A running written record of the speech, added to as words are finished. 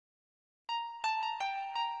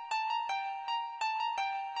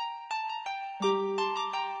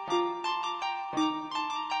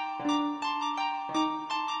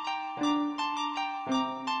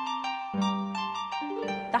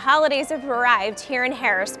holidays have arrived here in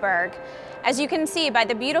Harrisburg. As you can see by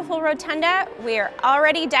the beautiful rotunda, we are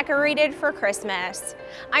already decorated for Christmas.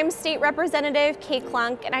 I'm State Representative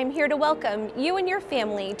Klunk, and I'm here to welcome you and your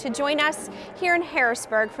family to join us here in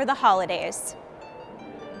Harrisburg for the holidays.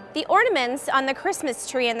 The ornaments on the Christmas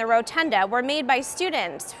tree in the rotunda were made by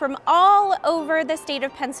students from all over the state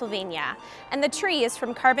of Pennsylvania, and the tree is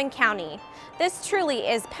from Carbon County. This truly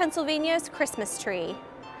is Pennsylvania's Christmas tree.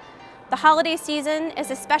 The holiday season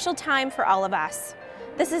is a special time for all of us.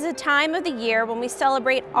 This is a time of the year when we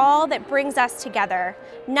celebrate all that brings us together,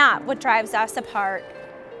 not what drives us apart.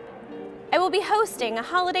 I will be hosting a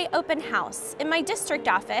holiday open house in my district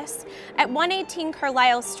office at 118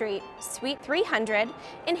 Carlisle Street, Suite 300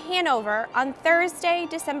 in Hanover on Thursday,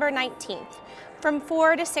 December 19th from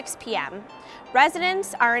 4 to 6 p.m.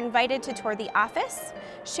 Residents are invited to tour the office,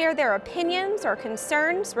 share their opinions or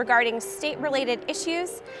concerns regarding state-related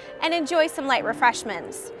issues, and enjoy some light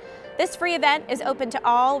refreshments. This free event is open to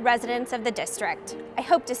all residents of the district. I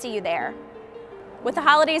hope to see you there. With the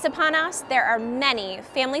holidays upon us, there are many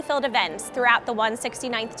family-filled events throughout the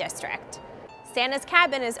 169th District. Santa's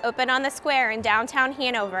Cabin is open on the square in downtown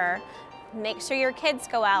Hanover. Make sure your kids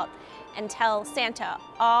go out and tell Santa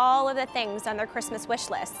all of the things on their Christmas wish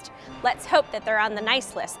list. Let's hope that they're on the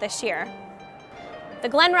nice list this year. The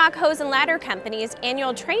Glen Rock Hose and Ladder Company's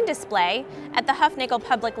annual train display at the Huffnagle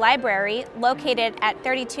Public Library, located at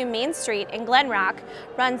 32 Main Street in Glen Rock,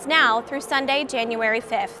 runs now through Sunday, January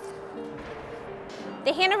 5th.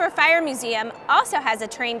 The Hanover Fire Museum also has a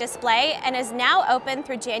train display and is now open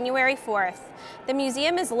through January 4th. The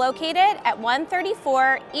museum is located at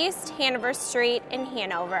 134 East Hanover Street in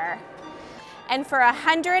Hanover. And for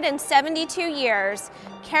 172 years,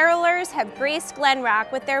 carolers have graced Glen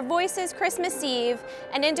Rock with their voices Christmas Eve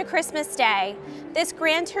and into Christmas Day. This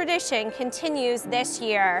grand tradition continues this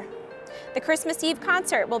year. The Christmas Eve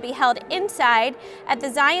concert will be held inside at the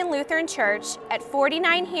Zion Lutheran Church at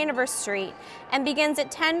 49 Hanover Street and begins at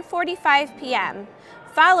 10:45 p.m.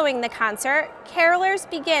 Following the concert, carolers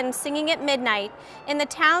begin singing at midnight in the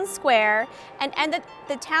town square and end at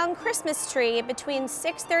the town Christmas tree between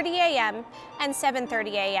 6:30 a.m. and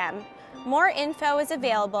 7:30 a.m. More info is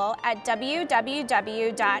available at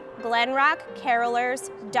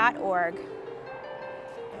www.glenrockcarolers.org.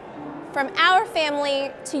 From our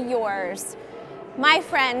family to yours, my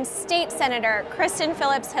friend, State Senator Kristen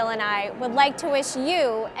Phillips Hill and I would like to wish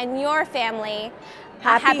you and your family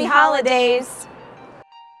happy holidays.